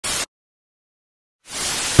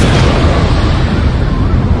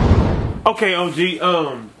Okay,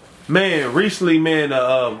 OG. Man, recently, man,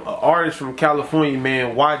 an artist from California,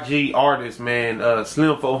 man, YG artist, man,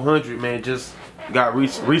 Slim 400, man, just got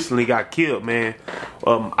recently got killed, man.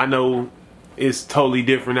 I know it's totally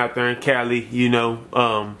different out there in Cali, you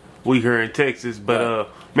know. We here in Texas, but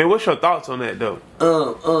man, what's your thoughts on that though?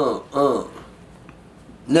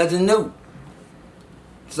 Nothing new.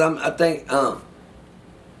 I think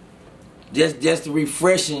just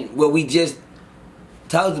refreshing what we just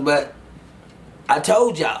talked about. I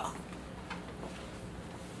told y'all.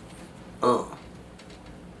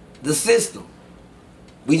 The system.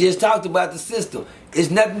 We just talked about the system.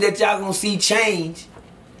 It's nothing that y'all gonna see change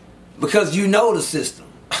because you know the system.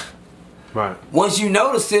 Right. Once you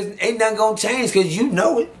know the system, ain't nothing gonna change because you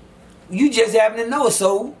know it. You just happen to know it.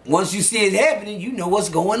 So once you see it happening, you know what's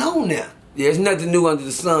going on now. There's nothing new under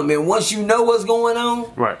the sun, man. Once you know what's going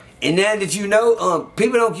on, right. And now that you know,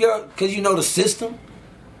 people don't care because you know the system.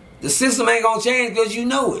 The system ain't gonna change because you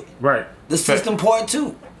know it. Right. The system part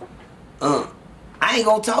two. I ain't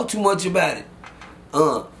gonna talk too much about it.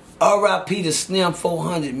 R.I.P. to Slim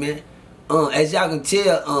 400, man. As y'all can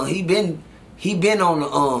tell, he been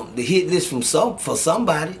on the hit list for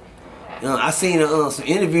somebody. I seen some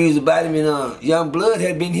interviews about him, and Young Blood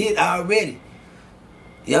had been hit already.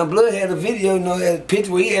 Young Blood had a video, you know, had a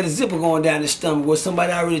picture where he had a zipper going down his stomach where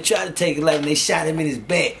somebody already tried to take his life and they shot him in his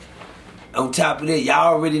back. On top of that,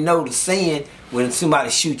 y'all already know the saying when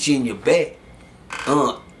somebody shoots you in your back.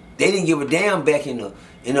 They didn't give a damn back in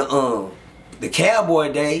the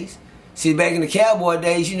cowboy days. See, back in the cowboy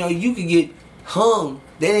days, you know, you could get hung.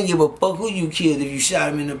 They didn't give a fuck who you killed if you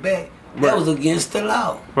shot him in the back. That was against the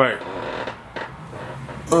law. Right.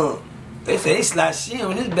 They say they sliced shit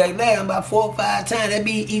on this back there about 4 or 5 times. That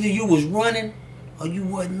be either you was running or you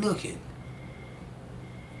wasn't looking.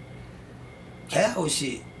 Cowboy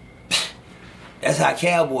shit. That's how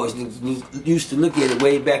cowboys used to look at it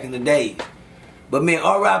way back in the day. But man,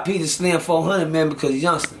 R.I.P. to Slim 400, man, because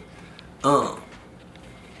youngster.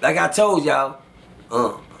 Like I told y'all,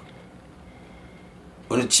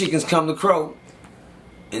 when the chickens come to crow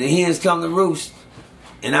and the hens come to roost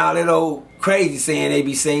and all that old crazy saying they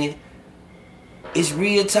be saying, it's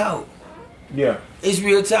real talk. Yeah. It's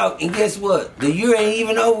real talk. And guess what? The year ain't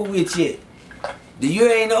even over with yet. The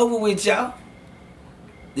year ain't over with, y'all.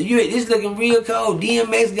 The year, this looking real cold.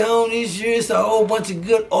 DMX gone this year. It's a whole bunch of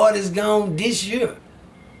good artists gone this year.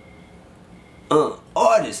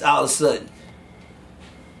 Artists all of a sudden.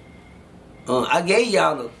 I gave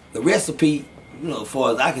y'all the recipe, you know, as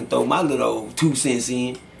far as I can throw my little old 2 cents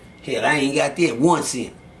in. Hell, I ain't got that 1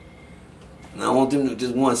 cent. And I want them to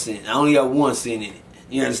just 1 cent. I only got 1 cent in it.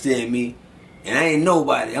 You understand me? And I ain't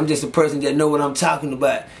nobody. I'm just a person that know what I'm talking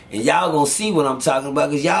about. And y'all gonna see what I'm talking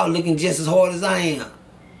about because y'all looking just as hard as I am.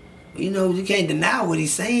 You know, you can't deny what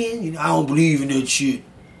he's saying. You know, I don't believe in that shit.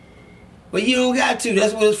 But you don't got to.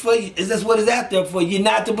 That's what it's for you. That's what it's out there for you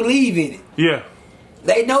not to believe in it. Yeah.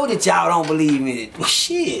 They know that y'all don't believe in it. Well,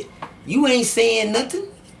 shit. You ain't saying nothing.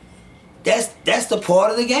 That's the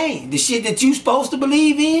part of the game. The shit that you supposed to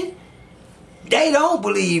believe in, they don't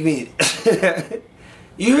believe in it.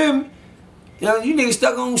 You hear me? You know, you niggas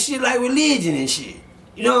stuck on shit like religion and shit.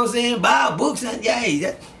 You know what I'm saying? Buy books and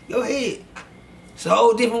go ahead. It's a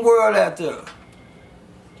whole different world out there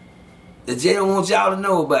that they don't want y'all to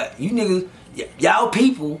know about. You niggas, y'all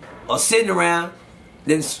people are sitting around,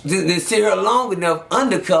 then sit here long enough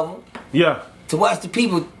undercover. Yeah. To watch the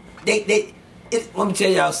people. Let me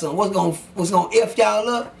tell y'all something. What's gonna F y'all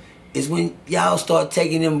up is when y'all start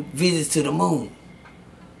taking them visits to the moon,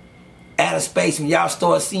 outer space. When y'all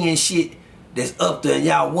start seeing shit that's up there, and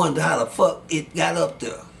y'all wonder how the fuck it got up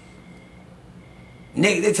there.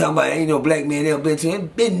 Nigga, they talking about ain't no black man ever been to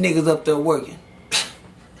it. Been niggas up there working.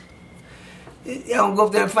 Y'all don't go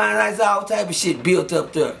up there and find all type of shit built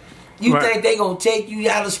up there. You think they gonna take you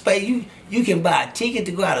out of space? You can buy a ticket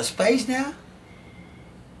to go out of space now?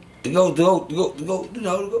 To go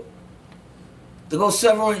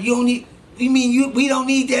several. You don't need. You mean we don't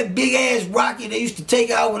need that big ass rocket they used to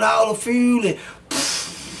take out with all the fuel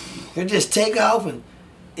and just take off and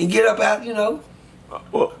get up out? You know.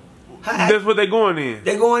 Well, that's what they going in.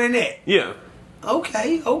 They going in that. Yeah.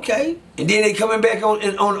 Okay. And then they coming back on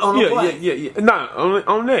the plane. Yeah. Nah,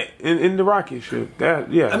 on that in the rocket ship. That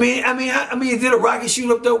I mean, is there a rocket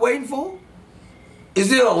shoot up there waiting for them? Is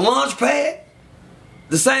there a launch pad?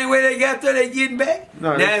 The same way they got there, they getting back.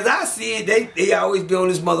 No, now, as I see it, they always be on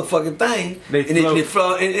this motherfucking thing, they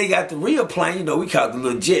flow, and they got the real plane. You know, we call it the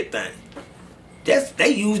little jet thing. They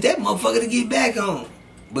use that motherfucker to get back on.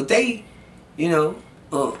 But they, you know,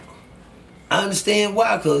 I understand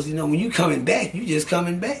why, because, you know, when you coming back, you just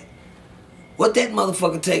coming back. What that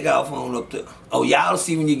motherfucker take off on up there? Oh, y'all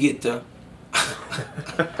see when you get there.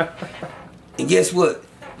 And guess what?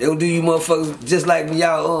 They'll do you motherfuckers just like when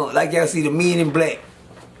y'all like y'all see the Men in Black.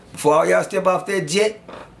 Before all y'all step off that jet,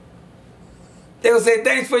 they'll say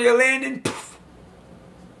thanks for your landing.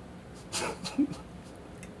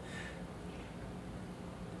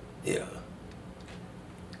 Yeah.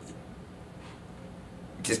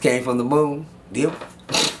 Just came from the moon. Dip.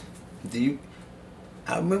 Do you?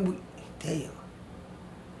 I remember. Damn.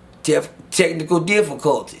 Technical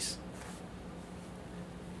difficulties.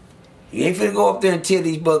 You ain't finna go up there and tell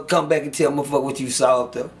these bugs, come back and tell motherfucker what you saw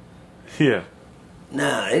up there. Yeah.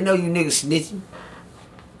 Nah, they know you niggas snitching.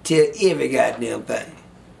 Tell every goddamn thing.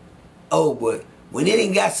 Oh, but when it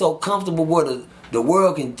ain't got so comfortable where the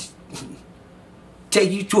world can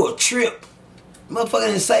take you to a trip, motherfucker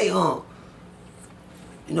didn't say, you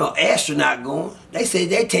know, astronaut going. They say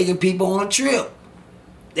they taking people on a trip.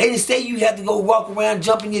 They didn't say you have to go walk around,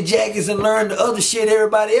 jump in your jackets and learn the other shit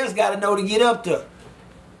everybody else got to know to get up there.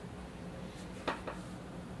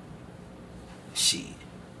 Shit.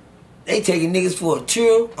 They taking niggas for a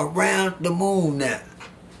tour around the moon now.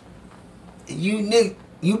 And you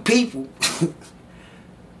people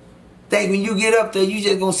think when you get up there, you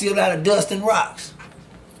just gonna see a lot of dust and rocks.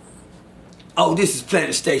 Oh, this is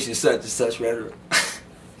Planet Station such and such, right?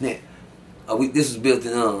 Now, this was built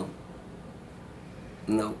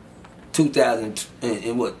in 2000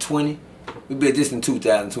 and what 20? We built this in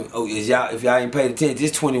 2020. Oh, if y'all ain't paid attention,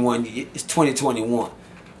 it's 2021.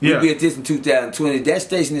 Yeah. We built this in 2020. That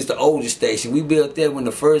station is the oldest station. We built that when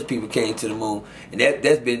the first people came to the moon, and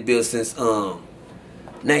that's been built since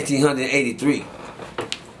 1983.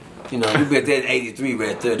 You know, we built that in '83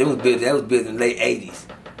 right there. That was built in the late '80s.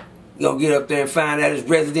 You gonna get up there and find out there's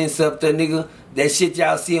residents up there, nigga. That shit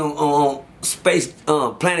y'all see on space,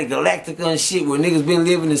 Planet Galactica and shit, where niggas been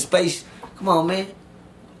living in space. Come on, man.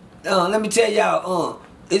 Let me tell y'all,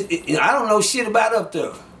 I don't know shit about up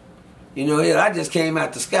there. You know, I just came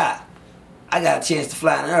out the sky. I got a chance to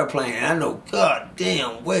fly an airplane, and I know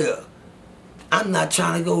goddamn well I'm not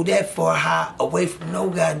trying to go that far high away from no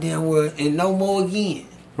goddamn world and no more again.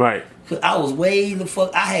 Right. Cause I was way the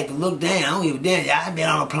fuck. I had to look down. I don't give a damn. I've been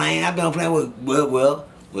on a plane. With well.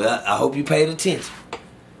 I hope you paid attention.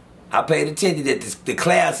 I paid attention that the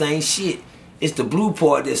clouds ain't shit. It's the blue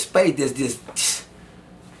part that's space. That's just.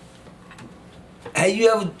 Have you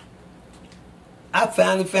ever? I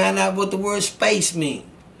finally found out what the word space means.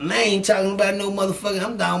 And I ain't talking about no motherfucking.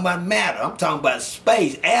 I'm talking about matter. I'm talking about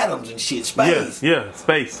space, atoms and shit. Space. Yeah,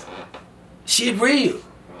 space. Shit real.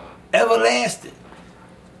 Everlasting.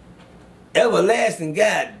 Everlasting,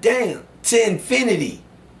 goddamn. To infinity.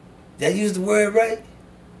 Did I use the word right?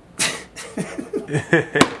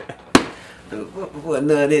 For a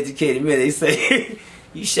non-educated man, they say,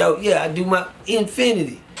 you show, yeah, I do my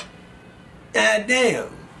infinity. God damn.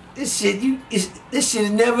 This shit is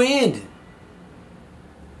never ending.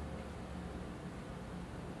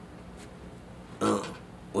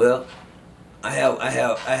 Well, I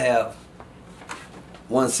have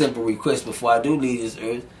one simple request before I do leave this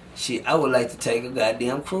earth. Shit, I would like to take a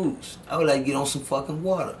goddamn cruise. I would like to get on some fucking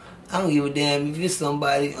water. I don't give a damn if it's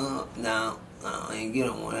somebody, no, I ain't get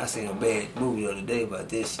on one. I seen a bad movie the other day about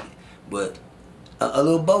this shit. But a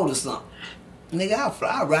little boat or something. Nigga,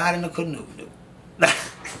 I'll ride in a canoe, dude.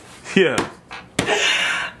 Yeah.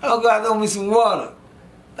 Oh God, throw me some water.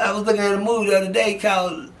 I was looking at a movie the other day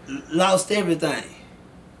called Lost Everything.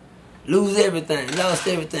 Lose everything, lost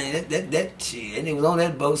everything. That shit. And it was on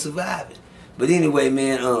that boat surviving. But anyway,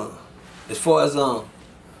 man, as far as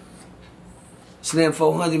Slim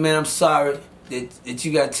 400, man, I'm sorry that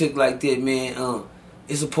you got took like that, man.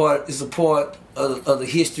 It's a part of the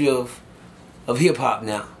history of hip hop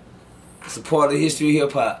now. It's a part of the history of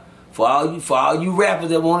hip hop. For all you rappers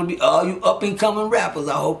that want to be, all you up and coming rappers,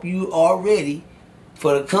 I hope you are ready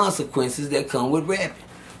for the consequences that come with rapping.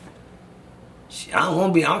 Shit, I don't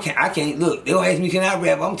want to be. I can't look. They'll ask me, can I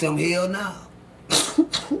rap? I'm telling them, hell no.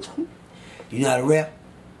 You know how to rap?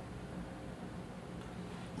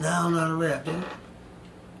 No, I don't know how to rap, dude.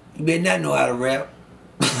 You better not know how to rap.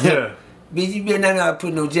 Yeah. Bitch, you better not know how to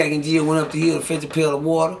put no Jack and Jill, went up the hill to fetch a pail of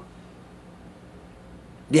water.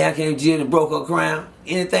 Then I came to Jill and broke her crown.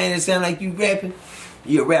 Anything that sound like you rapping,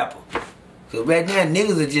 you a rapper. Cause right now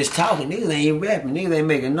niggas are just talking. Niggas ain't even rapping. Niggas ain't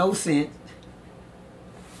making no sense.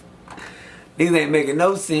 Niggas ain't making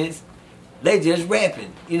no sense. They just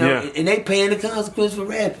rapping, you know, yeah. And they paying the consequence for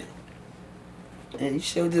rapping. And you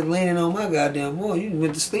sure just leaning on my goddamn boy. You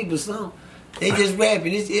went to sleep or something. They just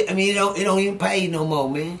rapping. It don't even pay no more,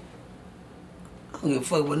 man. I don't give a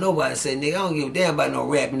fuck what nobody say, nigga. I don't give a damn about no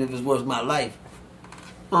rapping if it's worth my life.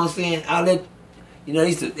 know what I'm saying? I'll let, you know,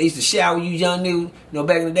 they used to shower you young niggas. You know,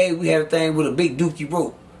 back in the day, we had a thing with a big dookie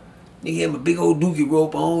rope. Nigga had a big old dookie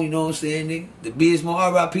rope on, you know what I'm saying, nigga? The Biz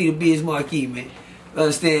R.I.P. the Biz Marquee, man.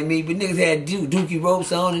 Understand me? But niggas had dookie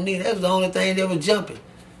ropes on, and nigga, that was the only thing that was jumping.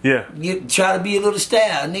 Yeah. Try to be a little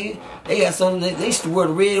style, nigga. They got something, they used to wear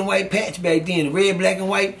the red and white patch back then. The red, black, and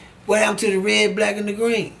white. What happened to the red, black, and the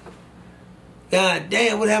green? God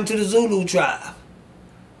damn, what happened to the Zulu tribe?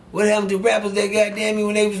 What happened to rappers that goddamn me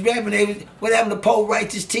when they was rapping? What happened to poor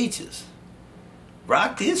righteous teachers?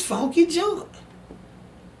 Rock this funky joint.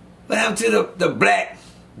 What happened to the black,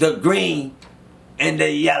 the green, and the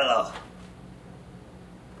yellow?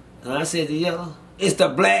 And I said the yellow. It's the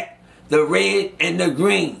black, the red, and the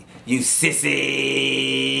green. You sissies.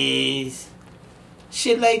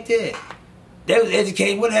 Shit like that. They was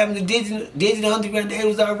educated. What happened to digital underground? They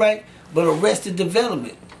was alright, but Arrested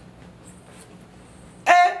Development.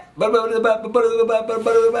 They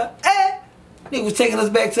was taking us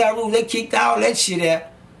back to our roots. They kicked all that shit out.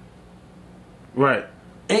 Right.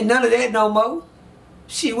 Ain't none of that no more.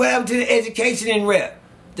 Shit, what happened to the education in rap?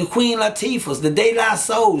 The Queen Latifahs, the De La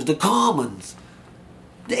Souls, the Commons.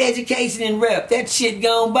 The education in rap. That shit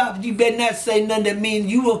gone by, but you better not say nothing that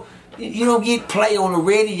means you don't get play on the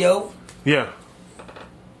radio. Yeah.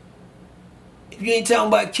 If you ain't talking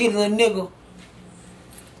about killing a nigga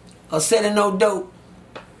or selling no dope,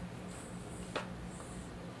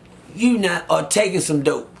 you not, or taking some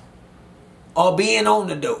dope, or being on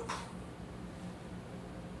the dope.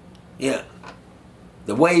 Yeah.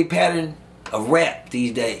 The wave pattern of rap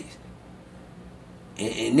these days.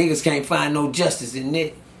 And niggas can't find no justice in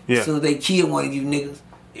that. Yeah. So they kill one of you niggas.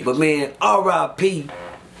 But man, R.I.P.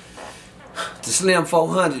 to Slim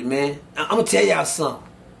 400, man. I'm gonna tell y'all something.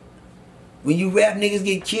 When you rap niggas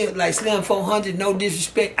get killed like Slim 400, no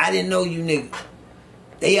disrespect, I didn't know you niggas.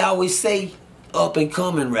 They always say up and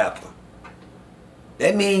coming rapper.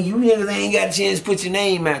 That means you niggas ain't got a chance to put your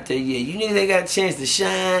name out there yet. You niggas ain't got a chance to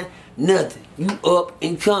shine, nothing. You up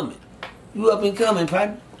and coming. You up and coming,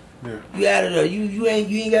 partner. Yeah. You out of there. You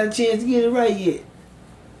ain't got a chance to get it right yet.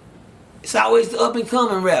 It's always the up and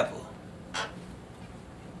coming rapper.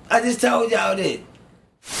 I just told y'all that.